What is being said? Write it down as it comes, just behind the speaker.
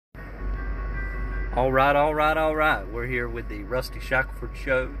All right. We're here with the Rusty Shackelford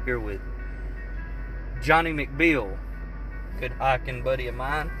Show, here with Johnny McBeal, good hiking buddy of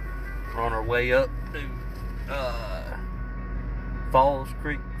mine. We're on our way up to Falls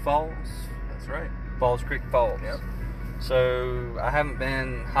Creek Falls. That's right. Falls Creek Falls. Yep. So, I haven't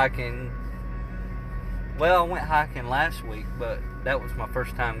been hiking. Well, I went hiking last week, but that was my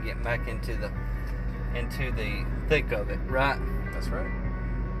first time getting back into the thick of it, right? That's right.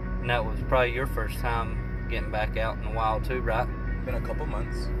 And that was probably your first time getting back out in a while too, right? Been a couple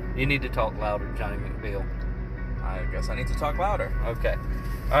months. You need to talk louder, Johnny McBeal. I guess I need to talk louder. Okay.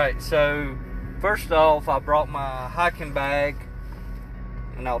 Alright, so first off, I brought my hiking bag,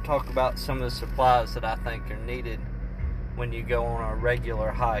 and I'll talk about some of the supplies that I think are needed when you go on a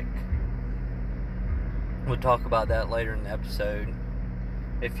regular hike. We'll talk about that later in the episode.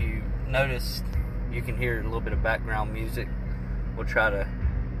 If you notice, you can hear a little bit of background music. We'll try to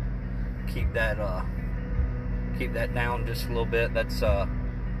keep that down just a little bit. That's a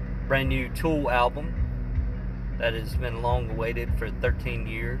brand new Tool album that has been long awaited for 13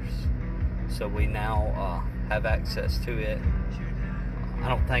 years, so we now have access to it. I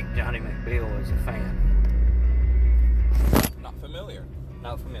don't think Johnny McBeal is a fan. Not familiar.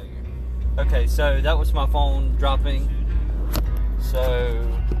 Okay, so that was my phone dropping,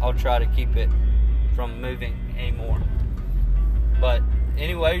 so I'll try to keep it from moving anymore. But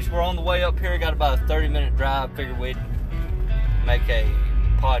anyways, we're on the way up here. Got about a 30-minute drive. Figured we'd make a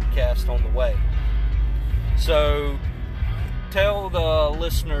podcast on the way. So, tell the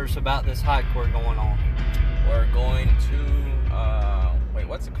listeners about this hike we're going on. We're going to,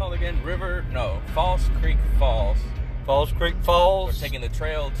 what's it called again? Falls Creek Falls. Falls Creek Falls. We're taking the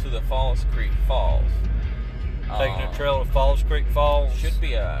trail to the Falls Creek Falls. Taking the trail to Falls Creek Falls. Should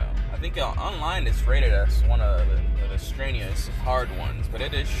be I think online it's rated as one of the strenuous, hard ones, but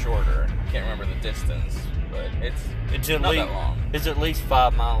it is shorter. I can't remember the distance, but it's not that long. It's at least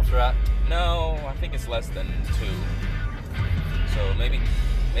 5 miles, right? No, I think it's less than 2. So maybe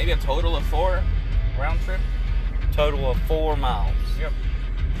a total of 4 round trip. Total of 4 miles. Yep.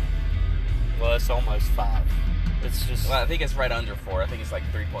 Well, it's almost 5. It's just. Well, I think it's right under 4. I think it's like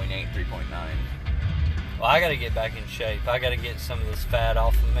 3.8, 3.9. Well, I got to get back in shape. I got to get some of this fat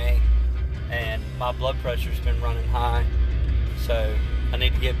off of me. And my blood pressure's been running high, so I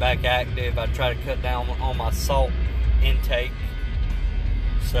need to get back active. I try to cut down on my salt intake.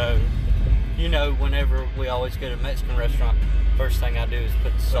 So, whenever we always go to a Mexican restaurant, first thing I do is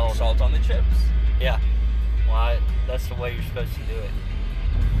put the salt on the chips. Yeah, well, that's the way you're supposed to do it.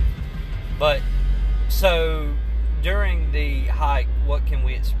 But so during the hike, what can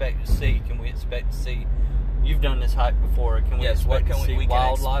we expect to see? Can we expect to see? You've done this hike before. Can we expect to see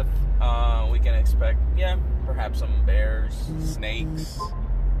wildlife? We can expect, perhaps some bears, snakes,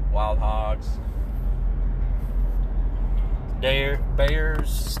 wild hogs. Bears,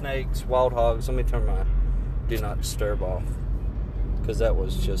 snakes, wild hogs. Let me turn my do not disturb off, because that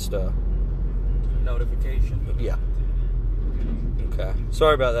was just a notification. Yeah. Okay.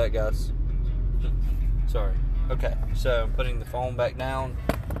 Sorry about that, guys. Sorry. Okay. So I'm putting the phone back down.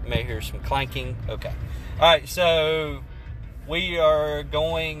 You may hear some clanking. Okay. All right. So we are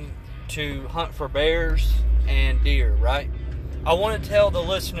going to hunt for bears and deer, right? I want to tell the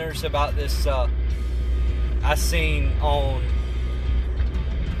listeners about this. I seen on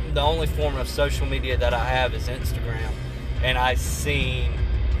the only form of social media that I have is Instagram, and I seen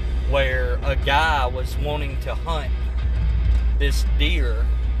where a guy was wanting to hunt this deer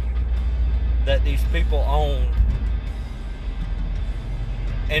that these people own,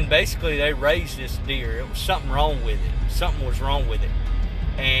 and basically they raised this deer. It was something wrong with it. Something was wrong with it.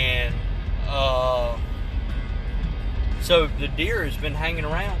 And so the deer has been hanging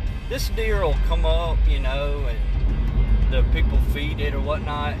around. This deer will come up, and the people feed it or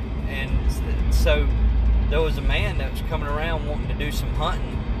whatnot. And so there was a man that was coming around wanting to do some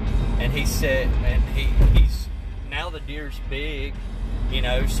hunting, and he said, and he's now the deer's big,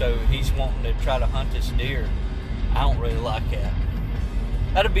 so he's wanting to try to hunt this deer. I don't really like that.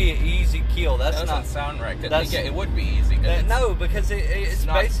 That'd be an easy kill. That doesn't sound right. It would be easy. No, because it's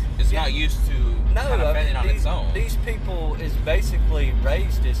not used to fending on its own. These people is basically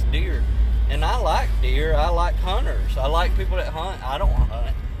raised this deer, and I like deer. I like hunters. I like people that hunt. I don't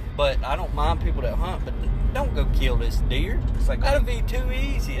hunt, but I don't mind people that hunt. But don't go kill this deer. It's like that'd be too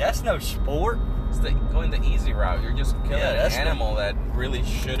easy. That's no sport. It's going the easy route. You're just killing an animal that really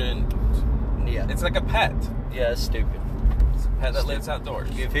shouldn't. Yeah, it's like a pet. Yeah, it's stupid. Pet that lives outdoors.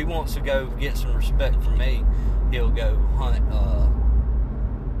 If he wants to go get some respect from me, he'll go hunt,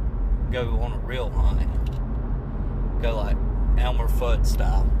 go on a real hunt. Go like Elmer Fudd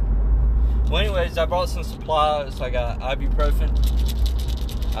style. Well, anyways, I brought some supplies. I got ibuprofen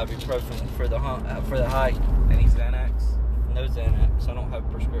for the hike. Any Xanax? No Xanax. I don't have a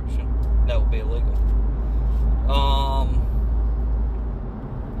prescription. That would be illegal.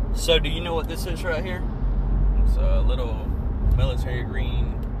 So do you know what this is right here? It's a little military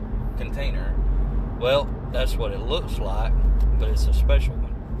green container. Well, that's what it looks like, but it's a special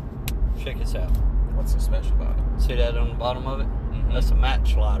one. Check this out. What's so special about it? See that on the bottom of it? Mm-hmm. That's a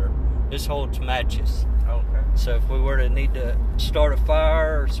match lighter. This holds matches. Okay. So if we were to need to start a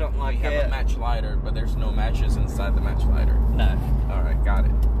fire or something like We that. have a match lighter, but there's no matches inside the match lighter. No. Alright, got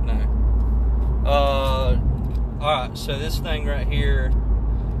it. No. Alright, so this thing right here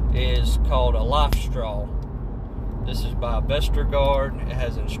is called a life straw. This is by Vestergaard. It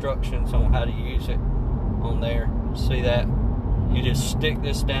has instructions on how to use it on there. See that? You just stick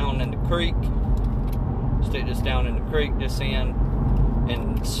this down in the creek. Stick this down in the creek, this end,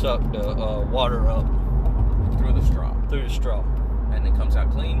 and suck the water up. Through the straw. Through the straw. And it comes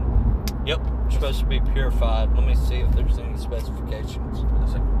out clean? Yep. It's supposed to be purified. Let me see if there's any specifications.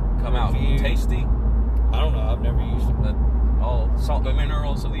 Does it come out tasty? I don't know. I've never used it. All salt and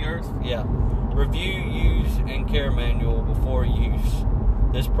minerals of the earth? Yeah. Review, use, and care manual before use.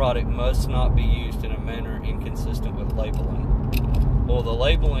 This product must not be used in a manner inconsistent with labeling. Well, the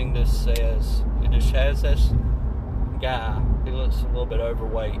labeling just says, it just has this guy. He looks a little bit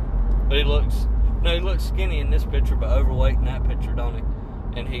overweight. But he looks skinny in this picture, but overweight in that picture, don't he?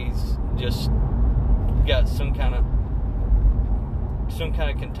 And he's just got some kind of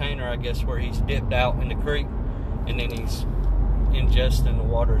container, I guess, where he's dipped out in the creek, and then he's ingesting the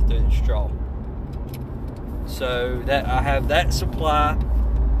water through the straw. So that I have that supply.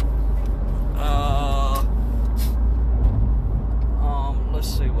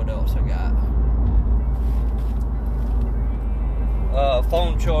 Let's see what else I got.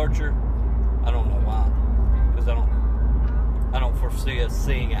 Phone charger. I don't know why, because I don't foresee us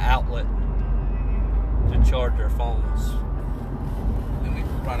seeing an outlet to charge our phones. Then we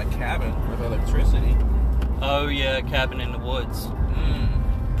find a cabin with electricity. Oh yeah, cabin in the woods.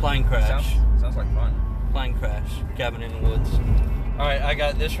 Plane crash. Sounds like fun. Plane crash. Cabin in the woods. Alright, I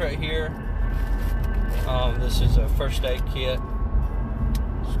got this right here. This is a first aid kit.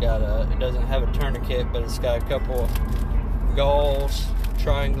 It doesn't have a tourniquet, but it's got a couple of gauze,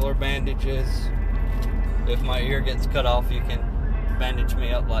 triangular bandages. If my ear gets cut off, you can bandage me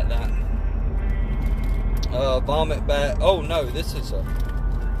up like that. Vomit bag. Oh no, this is a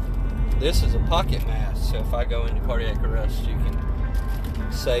pocket mask. So if I go into cardiac arrest, you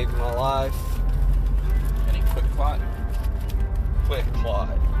can save my life. Any quick clot? Quick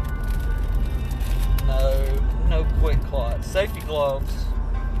clot. No quick clot. Safety gloves,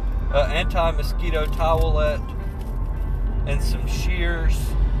 anti-mosquito towelette, and some shears,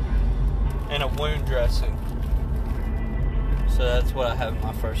 and a wound dressing. So that's what I have in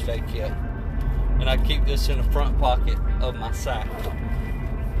my first aid kit. And I keep this in the front pocket of my sack.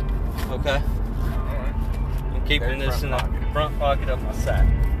 Okay? Alright. I'm keeping this in the front pocket of my sack.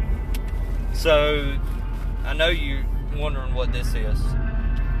 So, I know you're wondering what this is.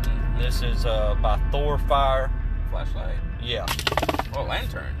 This is by Thor Fire. Flashlight? Yeah. Oh,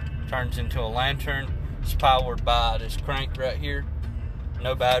 lantern. Turns into a lantern. It's powered by this crank right here.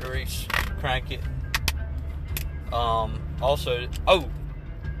 No batteries. Crank it. Also,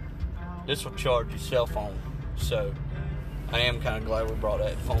 this will charge your cell phone. So, I am kind of glad we brought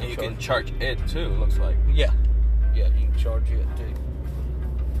that phone charger. You can charge it too, it looks like. Yeah. Yeah, you can charge it too.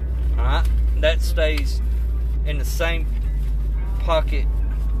 Alright. That stays in the same pocket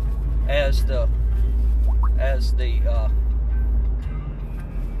as the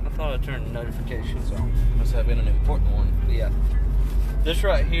I thought I turned the notifications on. Must have been an important one. Yeah. This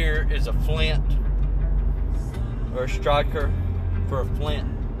right here is a flint or a striker for a flint.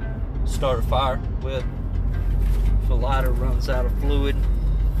 Start a fire with. If a lighter runs out of fluid,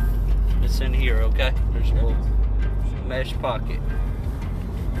 it's in here, okay? There's a little mesh pocket.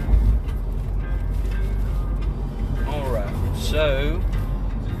 Alright, so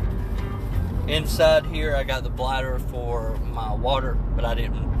inside here I got the bladder for my water, but I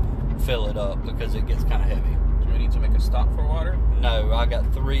didn't fill it up because it gets kind of heavy. Do we need to make a stop for water? No, I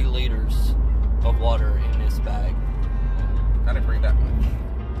got 3 liters of water in this bag. I didn't bring that much.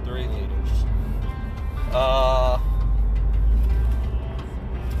 3 liters.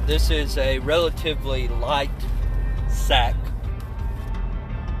 This is a relatively light sack.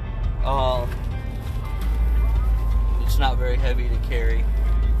 It's not very heavy to carry,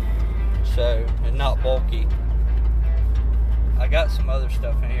 so, and not bulky. I got some other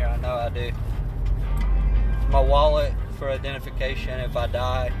stuff in here, I know I do. My wallet for identification if I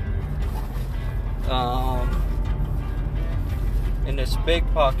die. In this big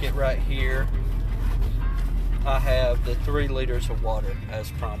pocket right here, I have the 3 liters of water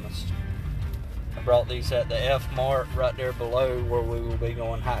as promised. I brought these at the F Mart right there below where we will be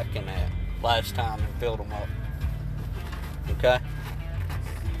going hiking at last time and filled them up. Okay?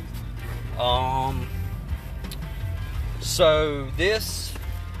 So this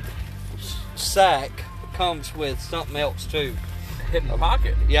sack comes with something else too. Hidden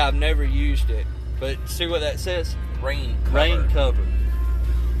pocket. Yeah, I've never used it. But see what that says? Rain cover. Rain cover.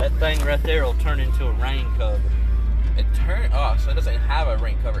 That thing right there will turn into a rain cover. So it doesn't have a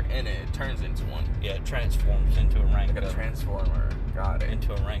rain cover in it. It turns into one. Yeah, it transforms into a rain cover. Like a transformer. Got it.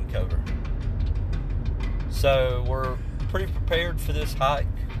 Into a rain cover. So we're pretty prepared for this hike.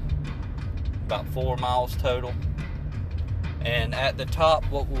 About 4 miles total. And at the top,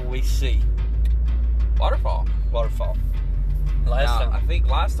 what will we see? Waterfall. Waterfall. I think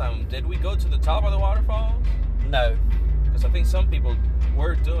last time, did we go to the top of the waterfalls? No. Because I think some people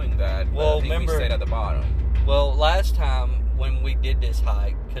were doing that. Well, I think we stayed at the bottom. Well, last time when we did this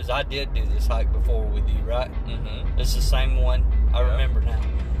hike, because I did do this hike before with you, right? Mm-hmm. It's the same one. I remember now.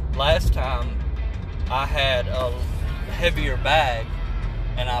 Last time, I had a heavier bag,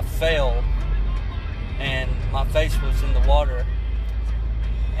 and I fell, and my face was in the water.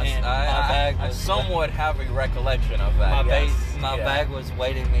 And my bag was... I somewhat have a recollection of that. My bag was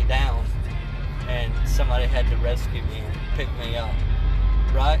weighting me down, and somebody had to rescue me and pick me up.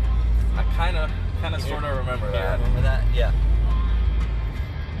 Right? I kind of sort of remember that. Remember that? Yeah.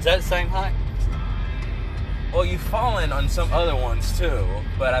 Is that the same hike? Well, you've fallen on some other ones too,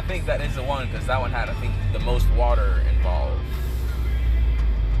 but I think that is the one because that one had, I think, the most water involved.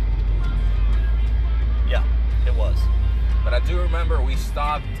 Yeah, it was. But I do remember we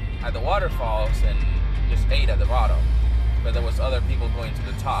stopped at the waterfalls and just ate at the bottom. But there was other people going to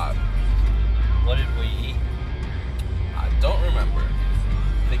the top. What did we eat? I don't remember.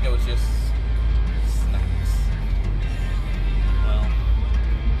 I think it was just snacks. Well,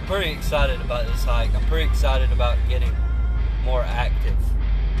 I'm pretty excited about this hike. I'm pretty excited about getting more active.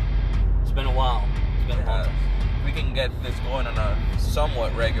 It's been a while. It's been a long time. We can get this going on a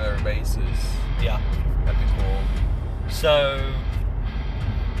somewhat regular basis. Yeah. That'd be cool. So,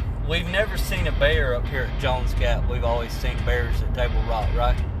 we've never seen a bear up here at Jones Gap. We've always seen bears at Table Rock,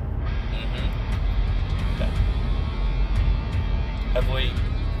 right? Mm-hmm. Okay. Have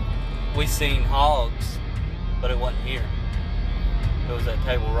we seen hogs, but it wasn't here. It was at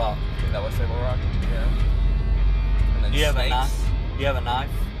Table Rock. That was Table Rock? Yeah. And then Do you have snakes. a knife? Do you have a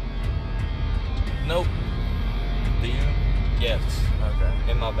knife? Nope. Do you? Yes.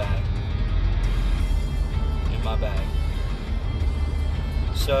 Okay. In my bag.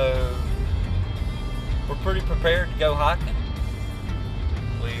 So, we're pretty prepared to go hiking.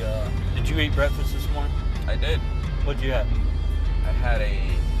 Did you eat breakfast this morning? I did. What'd you have? I had a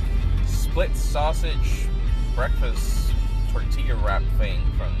split sausage breakfast tortilla wrap thing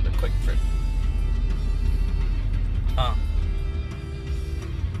from the Quick Trip. Huh.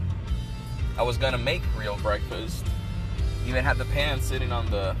 I was gonna make real breakfast. Even had the pan sitting on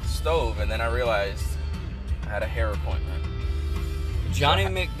the stove, and then I realized I had a hair appointment. Johnny So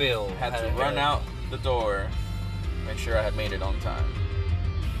McBill had to run out the door, make sure I had made it on time.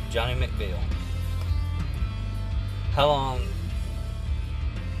 Johnny McBill.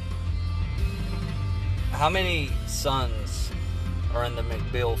 How many sons are in the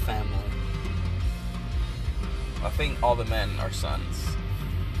McBill family? I think all the men are sons.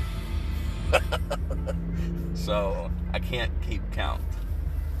 So I can't keep count.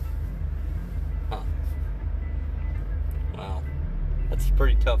 Huh. Wow. That's a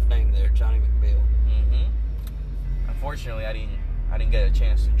pretty tough name there, Johnny McBill. Mm-hmm. Unfortunately, I didn't get a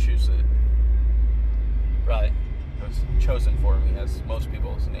chance to choose it. Right. It was chosen for me, as most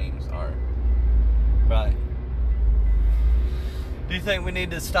people's names are. Right. Do you think we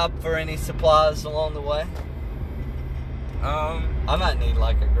need to stop for any supplies along the way? I might need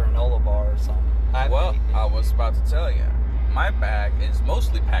like a granola bar or something. I was about to tell you. My bag is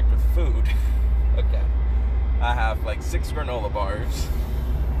mostly packed with food. Okay. I have like 6 granola bars,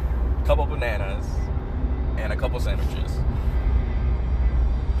 a couple bananas, and a couple sandwiches.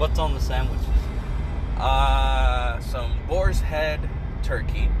 What's on the sandwiches? Some boar's head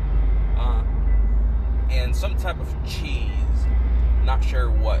turkey. And some type of cheese. Not sure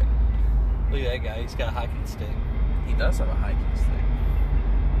what. Look at that guy. He's got a hiking stick. He does have a hiking stick.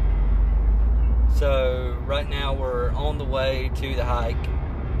 So, right now we're on the way to the hike.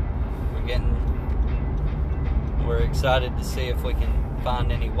 We're excited to see if we can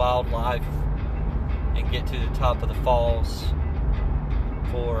find any wildlife and get to the top of the falls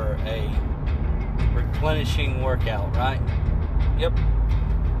for a replenishing workout, right? Yep.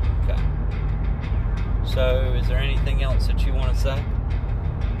 Okay. So, is there anything else that you want to say?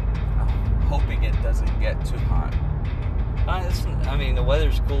 I'm hoping it doesn't get too hot. I mean, the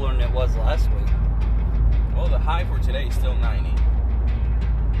weather's cooler than it was last week. Well, the high for today is still 90.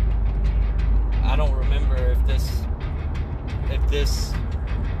 I don't remember if this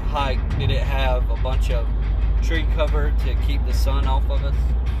hike, did it have a bunch of tree cover to keep the sun off of us?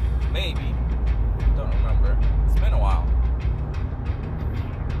 Maybe. Don't remember. It's been a while.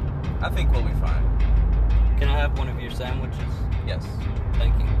 I think we'll be fine. Can I have one of your sandwiches? Yes.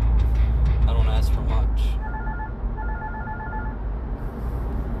 Thank you. I don't ask for much.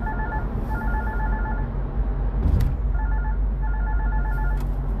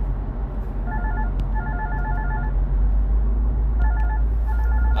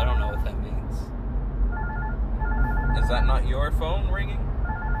 I don't know what that means. Is that not your phone ringing?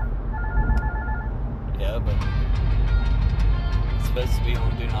 Yeah, but it's supposed to be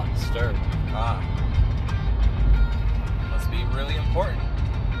on Do Not Disturb. Ah. Must be really important.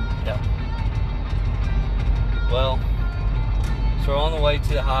 Yeah. Well, so we're on the way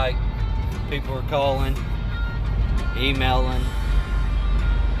to the hike. People are calling, emailing,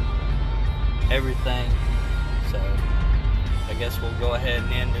 everything. So I guess we'll go ahead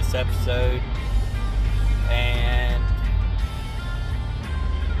and end this episode and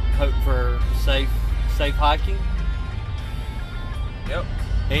hope for safe hiking. Yep.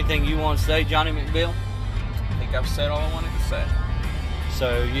 Anything you want to say, Johnny McBill? I think I've said all I wanted to say.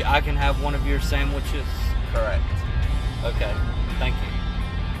 So I can have one of your sandwiches? Correct. Okay, thank you.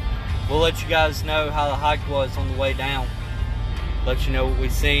 We'll let you guys know how the hike was on the way down. Let you know what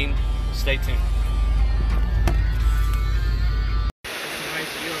we've seen. Stay tuned.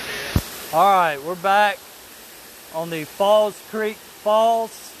 Alright, we're back on the Falls Creek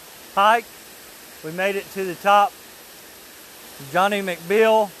Falls hike. We made it to the top. Johnny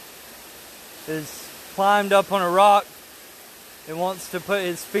McBill is climbed up on a rock and wants to put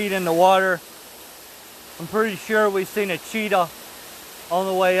his feet in the water. I'm pretty sure we've seen a cheetah on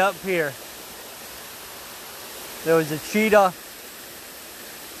the way up here. There was a cheetah.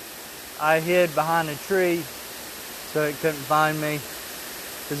 I hid behind a tree so it couldn't find me,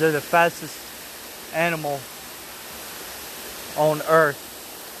 because they're the fastest animal on earth,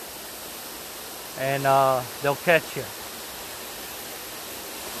 and they'll catch you.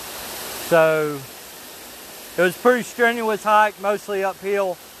 So it was a pretty strenuous hike, mostly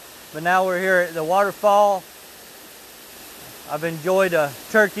uphill, but now we're here at the waterfall. I've enjoyed a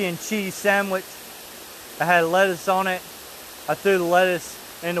turkey and cheese sandwich. I had lettuce on it. I threw the lettuce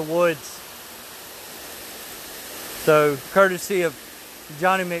in the woods. So, courtesy of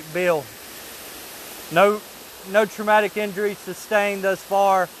Johnny McBill. No traumatic injuries sustained thus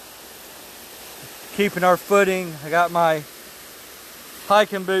far. Keeping our footing. I got my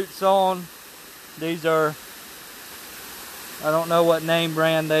hiking boots on. These are, I don't know what name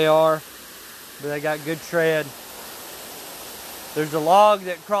brand they are, but they got good tread. There's a log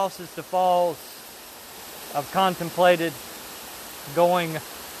that crosses the falls. I've contemplated going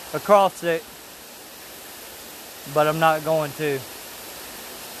across it, but I'm not going to.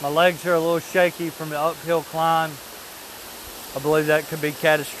 My legs are a little shaky from the uphill climb. I believe that could be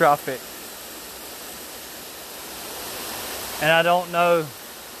catastrophic. And I don't know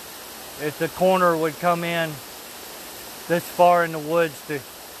if the corner would come in this far in the woods to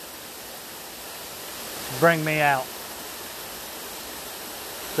bring me out.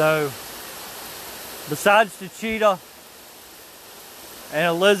 So, besides the cheetah and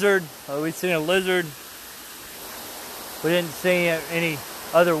a lizard, we've seen a lizard. We didn't see any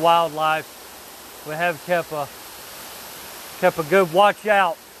other wildlife. We have kept a good watch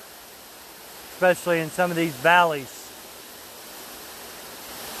out, especially in some of these valleys.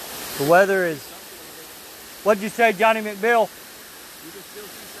 The weather is, what'd you say, Johnny McBill? You can still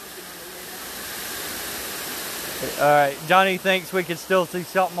see something on the way down. All right, Johnny thinks we can still see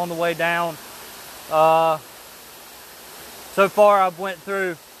something on the way down. So far I've went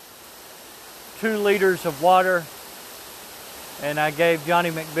through 2 liters of water, and I gave Johnny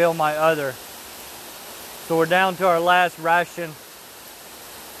McBill my other. So we're down to our last ration,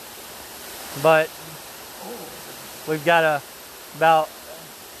 but we've got about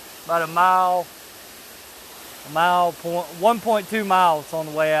a mile, 1.2 miles on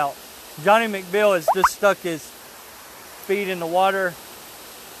the way out. Johnny McBill has just stuck his feet in the water,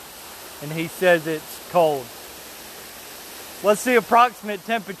 and he says it's cold. What's the approximate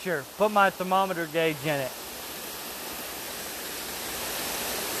temperature? Put my thermometer gauge in it.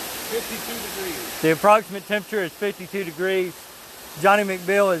 52 degrees. The approximate temperature is 52 degrees. Johnny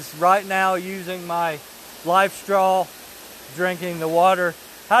McBill is right now using my Life Straw, drinking the water.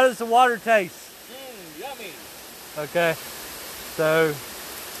 How does the water taste? Yummy. Okay, so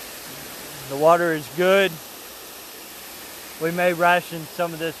the water is good. We may ration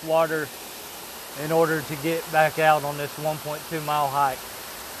some of this water in order to get back out on this 1.2 mile hike.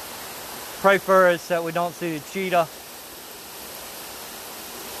 Pray for us that we don't see the cheetah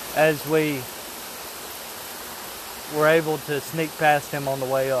as we were able to sneak past him on the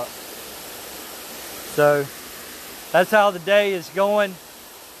way up. So that's how the day is going.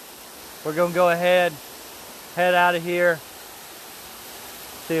 We're gonna go ahead, head out of here,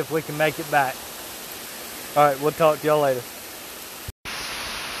 see if we can make it back. All right, we'll talk to y'all later.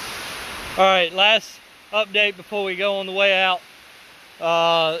 All right, last update before we go on the way out.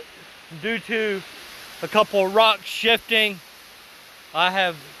 Due to a couple of rocks shifting, I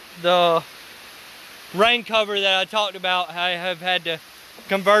have the rain cover that I talked about, I have had to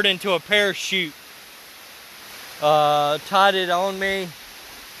convert into a parachute. Tied it on me,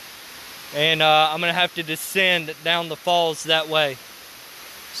 and I'm gonna have to descend down the falls that way.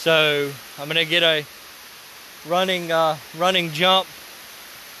 So I'm gonna get a running jump,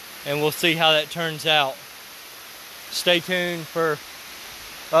 and we'll see how that turns out. Stay tuned for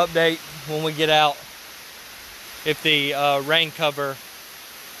update when we get out, if the rain cover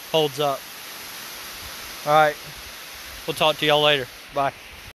holds up. All right, we'll talk to y'all later. Bye.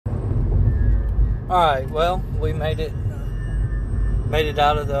 All right, well, we made it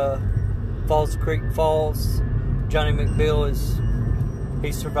out of the Falls Creek Falls. Johnny McBeal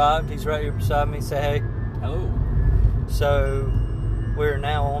he survived. He's right here beside me. Say hey. Hello. So we're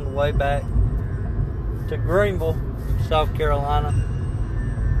now on the way back to Greenville, South Carolina.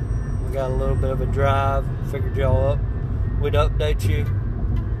 We got a little bit of a drive. Figured y'all we'd update you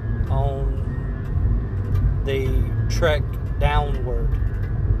on the trek downward.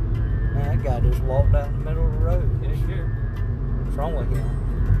 Man, that guy just walked down the middle of the road. Yeah, sure. What's wrong with him?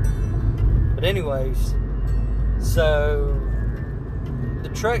 But anyways, so the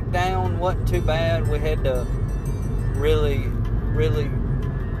trek down wasn't too bad. We had to really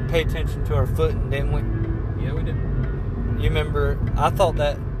pay attention to our footing, didn't we? Yeah, we did. You remember, I thought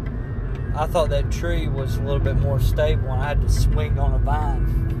that tree was a little bit more stable, and I had to swing on a vine.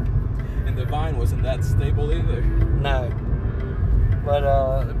 And the vine wasn't that stable either. No. But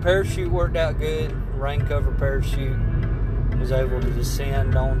the parachute worked out good. Rain cover parachute. Was able to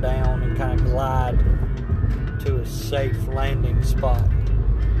descend on down and kind of glide to a safe landing spot.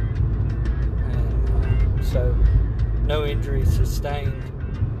 And so no injuries sustained.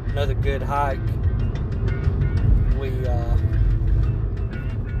 Another good hike.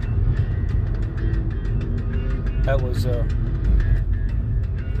 That was a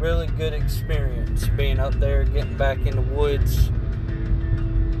really good experience, being up there, getting back in the woods.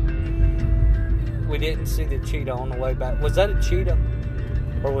 We didn't see the cheetah on the way back. Was that a cheetah,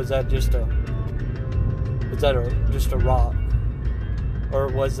 or was that just a rock, or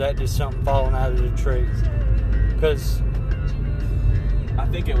was that just something falling out of the tree? Because I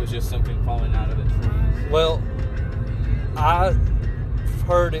think it was just something falling out of the tree. Well, I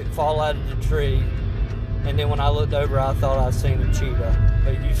heard it fall out of the tree, and then when I looked over, I thought I seen a cheetah.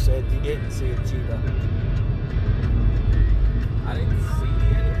 But you said you didn't see a cheetah. I didn't see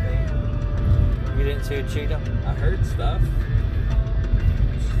anything. You didn't see a cheetah? I heard stuff.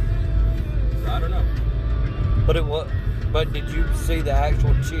 So I don't know. But did you see the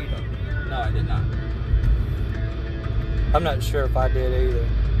actual cheetah? No, I did not. I'm not sure if I did either.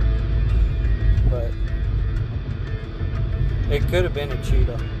 But it could have been a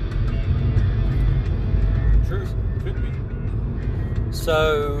cheetah. Sure, could be.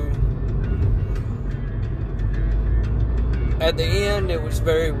 So at the end, it was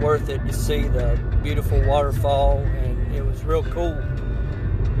very worth it to see the beautiful waterfall, and it was real cool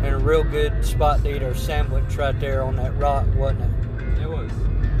and a real good spot to eat our sandwich right there on that rock, wasn't it? It was.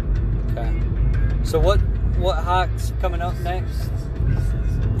 Okay. So what hike's coming up next?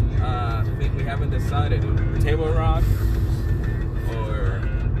 I think we haven't decided. Table Rock or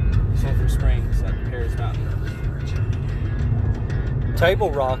Sulphur Springs at Harris Mountain.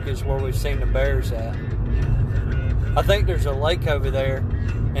 Table Rock is where we've seen the bears at. I think there's a lake over there,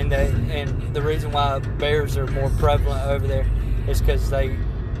 and the reason why bears are more prevalent over there is because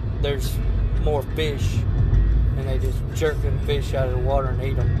there's more fish, and they just jerk them fish out of the water and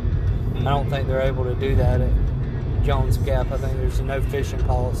eat them. I don't think they're able to do that at Jones Gap. I think there's a no fishing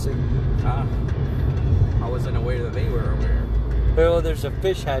policy. I wasn't aware that they were aware. Well, there's a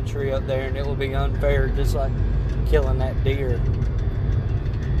fish hatchery up there, and it would be unfair, just like killing that deer.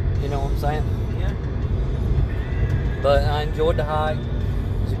 You know what I'm saying? Yeah. But I enjoyed the hike.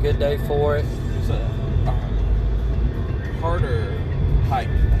 It was a good day for it. It was a harder hike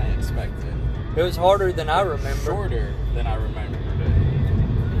than I expected. It was harder than I remember. Shorter than I remembered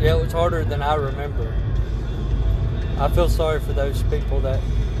it. Yeah, it was harder than I remember. I feel sorry for those people that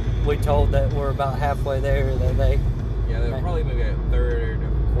we told that were about halfway there. That they're probably maybe a third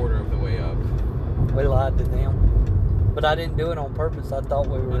or quarter of the way up. We lied to them. But I didn't do it on purpose. I thought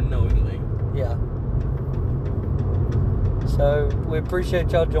we were... Unknowingly. Yeah. So, we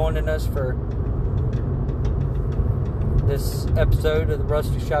appreciate y'all joining us for this episode of the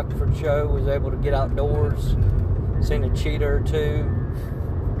Rusty Shackelford Show. We was able to get outdoors, seen a cheetah or two,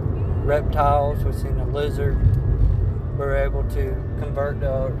 reptiles, we've seen a lizard. We were able to convert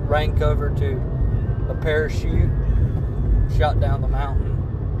a rain cover to a parachute, shot down the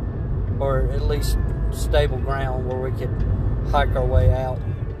mountain, or at least stable ground where we could hike our way out.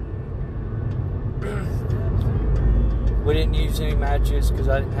 We didn't use any matches because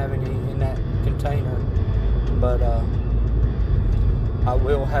I didn't have any in that container, but I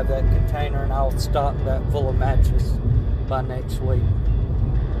will have that container and I'll stock that full of matches by next week.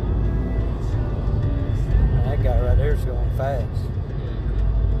 And that guy right there is going fast.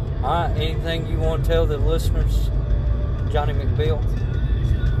 Alright, anything you want to tell the listeners, Johnny McBeal?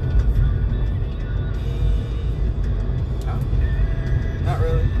 Not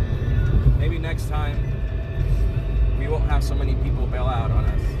really. Maybe next time we won't have so many people bail out on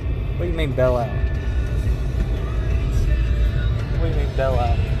us. What do you mean bail out? What do you mean bail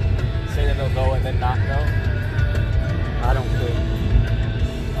out? Say that they'll go and then not go? I don't care.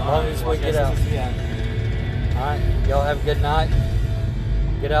 As long as we get out. Alright, y'all have a good night.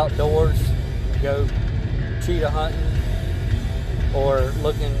 Get outdoors, go cheetah hunting, or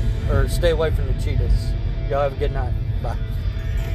stay away from the cheetahs. Y'all have a good night. Bye.